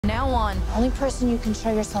now on. Only person you can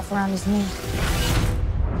show yourself around is me.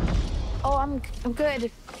 Oh, I'm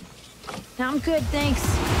good. No, I'm good, thanks.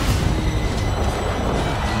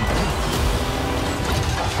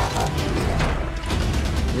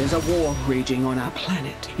 There's a war raging on our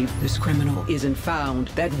planet. If this criminal isn't found,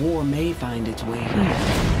 that war may find its way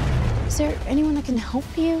here. Is there anyone that can help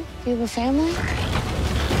you? Do you have a family?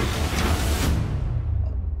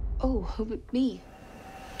 Oh, me.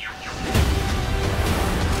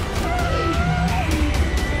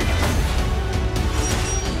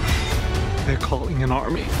 They're calling an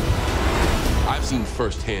army. I've seen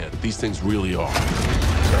firsthand, these things really are.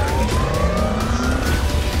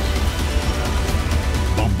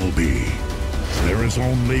 Bumblebee, there is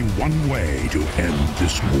only one way to end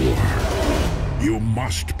this war. You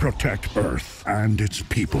must protect Earth and its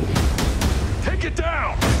people. Take it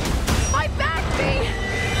down! My back, me!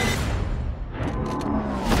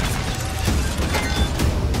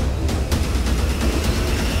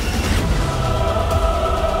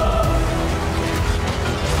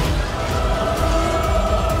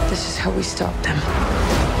 This is how we stop them.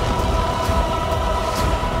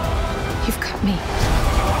 You've got me.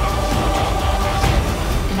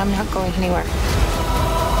 And I'm not going anywhere.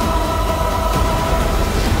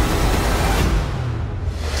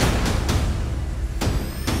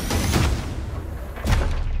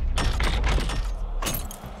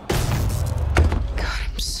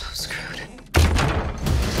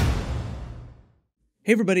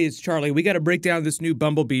 Hey everybody, it's Charlie. We got to break down this new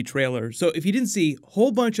Bumblebee trailer. So if you didn't see,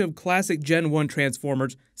 whole bunch of classic Gen 1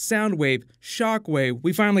 Transformers, Soundwave, Shockwave,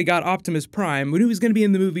 we finally got Optimus Prime. We knew he was going to be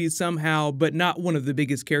in the movie somehow, but not one of the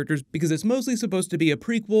biggest characters, because it's mostly supposed to be a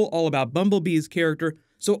prequel all about Bumblebee's character.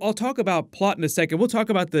 So I'll talk about plot in a second. We'll talk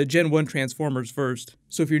about the Gen 1 Transformers first.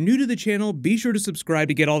 So if you're new to the channel, be sure to subscribe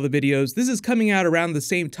to get all the videos. This is coming out around the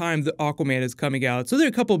same time that Aquaman is coming out. So there are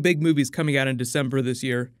a couple big movies coming out in December this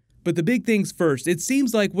year. But the big things first, it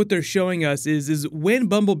seems like what they're showing us is when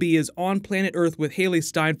Bumblebee is on planet Earth with Haley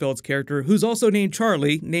Steinfeld's character, who's also named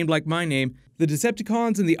Charlie, named like my name, the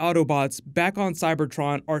Decepticons and the Autobots back on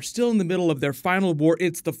Cybertron are still in the middle of their final war.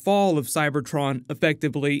 It's the fall of Cybertron,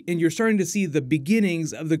 effectively, and you're starting to see the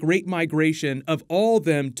beginnings of the great migration of all of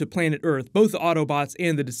them to planet Earth, both the Autobots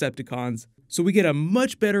and the Decepticons. So we get a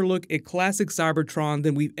much better look at classic Cybertron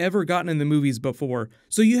than we've ever gotten in the movies before.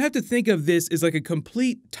 So you have to think of this as like a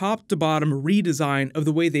complete top-to-bottom redesign of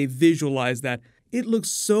the way they visualize that. It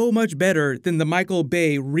looks so much better than the Michael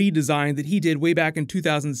Bay redesign that he did way back in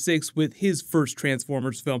 2006 with his first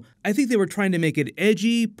Transformers film. I think they were trying to make it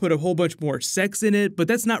edgy, put a whole bunch more sex in it, but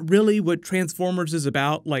that's not really what Transformers is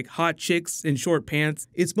about, like hot chicks in short pants.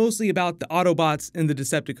 It's mostly about the Autobots and the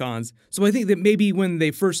Decepticons. So I think that maybe when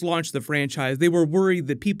they first launched the franchise, they were worried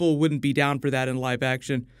that people wouldn't be down for that in live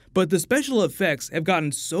action. But the special effects have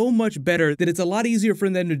gotten so much better that it's a lot easier for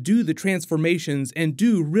them to do the transformations and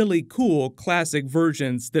do really cool classic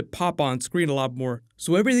versions that pop on screen a lot more.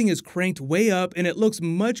 So everything is cranked way up and it looks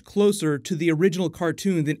much closer to the original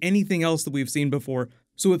cartoon than anything else that we've seen before.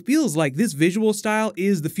 So it feels like this visual style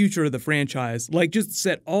is the future of the franchise. Like, just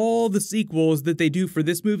set all the sequels that they do for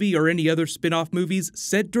this movie or any other spin-off movies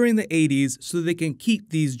set during the 80s so they can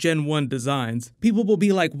keep these Gen 1 designs. People will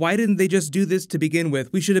be like, why didn't they just do this to begin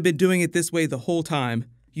with? We should have been doing it this way the whole time.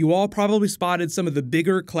 You all probably spotted some of the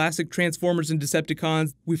bigger classic Transformers and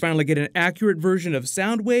Decepticons. We finally get an accurate version of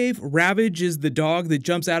Soundwave. Ravage is the dog that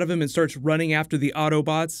jumps out of him and starts running after the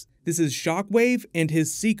Autobots. This is Shockwave and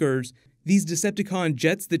his Seekers. These Decepticon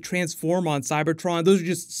jets that transform on Cybertron, those are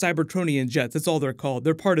just Cybertronian jets, that's all they're called.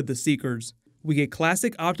 They're part of the Seekers. We get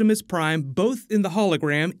classic Optimus Prime, both in the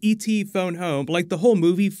hologram, E.T. Phone Home. Like, the whole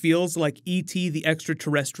movie feels like E.T. the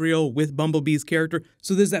extraterrestrial with Bumblebee's character.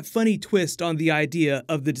 So there's that funny twist on the idea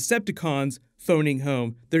of the Decepticons phoning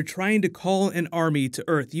home. They're trying to call an army to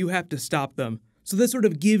Earth. You have to stop them. So this sort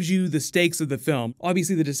of gives you the stakes of the film.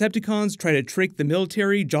 Obviously, the Decepticons try to trick the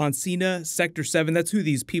military, John Cena, Sector 7, that's who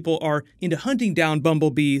these people are, into hunting down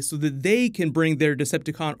Bumblebee so that they can bring their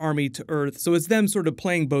Decepticon army to Earth. So it's them sort of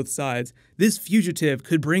playing both sides. This fugitive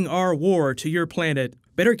could bring our war to your planet.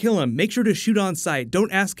 Better kill him. Make sure to shoot on sight.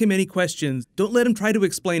 Don't ask him any questions. Don't let him try to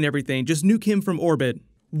explain everything. Just nuke him from orbit.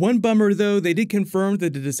 One bummer though, they did confirm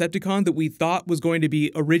that the Decepticon that we thought was going to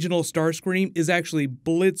be original Starscream is actually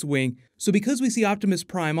Blitzwing. So because we see Optimus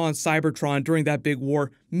Prime on Cybertron during that big war,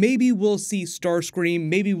 maybe we'll see Starscream,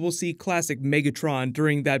 maybe we'll see classic Megatron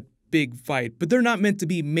during that big fight, but they're not meant to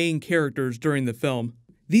be main characters during the film.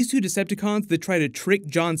 These two Decepticons that try to trick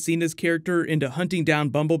John Cena's character into hunting down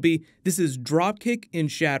Bumblebee, this is Dropkick and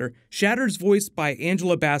Shatter. Shatter's voiced by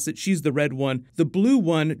Angela Bassett, she's the red one. The blue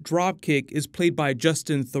one, Dropkick, is played by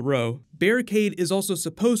Justin Theroux. Barricade is also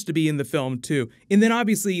supposed to be in the film too. And then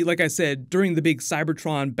obviously, like I said, during the big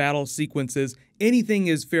Cybertron battle sequences, anything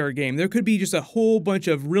is fair game. There could be just a whole bunch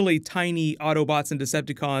of really tiny Autobots and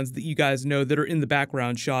Decepticons that you guys know that are in the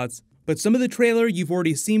background shots. But some of the trailer you've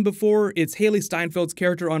already seen before. It's Haley Steinfeld's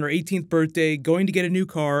character on her 18th birthday, going to get a new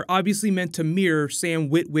car, obviously meant to mirror Sam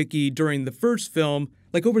Witwicky during the first film.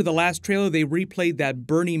 Like over the last trailer, they replayed that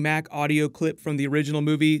Bernie Mac audio clip from the original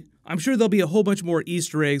movie. I'm sure there'll be a whole bunch more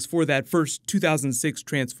Easter eggs for that first 2006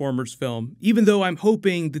 Transformers film, even though I'm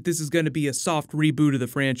hoping that this is going to be a soft reboot of the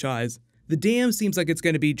franchise. The Dam seems like it's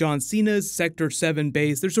going to be John Cena's Sector 7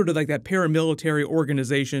 base. They're sort of like that paramilitary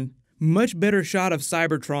organization. Much better shot of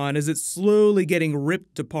Cybertron as it's slowly getting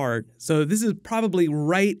ripped apart, so this is probably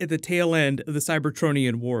right at the tail end of the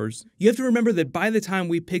Cybertronian Wars. You have to remember that by the time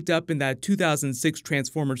we picked up in that 2006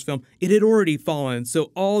 Transformers film, it had already fallen,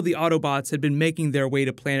 so all the Autobots had been making their way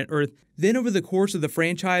to planet Earth. Then over the course of the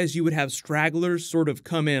franchise, you would have stragglers sort of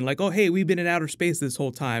come in, like, oh hey, we've been in outer space this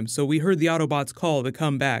whole time, so we heard the Autobots call to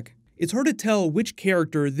come back. It's hard to tell which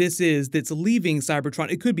character this is that's leaving Cybertron.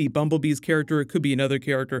 It could be Bumblebee's character, it could be another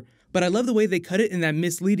character. But I love the way they cut it in that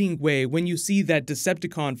misleading way when you see that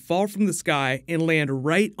Decepticon fall from the sky and land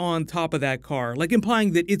right on top of that car, like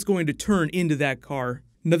implying that it's going to turn into that car.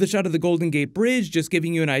 Another shot of the Golden Gate Bridge, just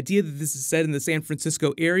giving you an idea that this is set in the San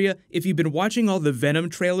Francisco area. If you've been watching all the Venom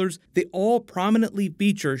trailers, they all prominently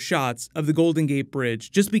feature shots of the Golden Gate Bridge,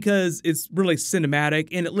 just because it's really cinematic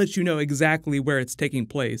and it lets you know exactly where it's taking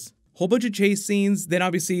place. Whole bunch of chase scenes, then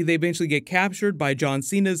obviously they eventually get captured by John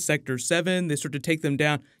Cena's Sector 7, they start to take them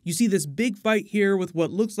down. You see this big fight here with what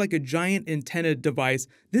looks like a giant antenna device.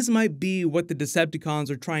 This might be what the Decepticons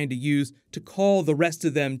are trying to use to call the rest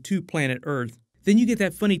of them to planet Earth. Then you get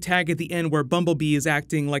that funny tag at the end where Bumblebee is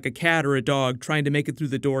acting like a cat or a dog trying to make it through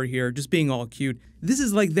the door here, just being all cute. This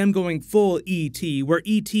is like them going full E.T., where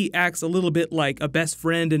E.T. acts a little bit like a best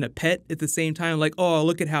friend and a pet at the same time, like, oh,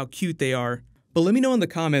 look at how cute they are. But let me know in the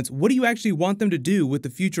comments, what do you actually want them to do with the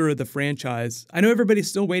future of the franchise? I know everybody's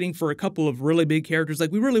still waiting for a couple of really big characters, like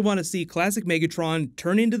we really want to see classic Megatron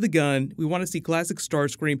turn into the gun, we want to see classic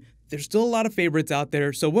Starscream. There's still a lot of favorites out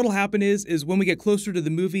there, so what'll happen is when we get closer to the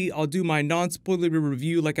movie, I'll do my non-spoilery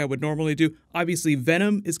review like I would normally do. Obviously,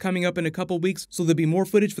 Venom is coming up in a couple weeks, so there'll be more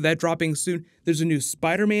footage for that dropping soon. There's a new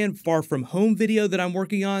Spider-Man Far From Home video that I'm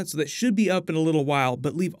working on, so that should be up in a little while,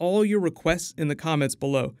 but leave all your requests in the comments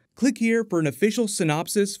below. Click here for an official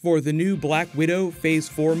synopsis for the new Black Widow Phase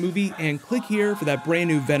 4 movie, and click here for that brand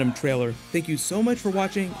new Venom trailer. Thank you so much for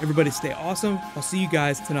watching. Everybody stay awesome. I'll see you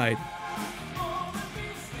guys tonight.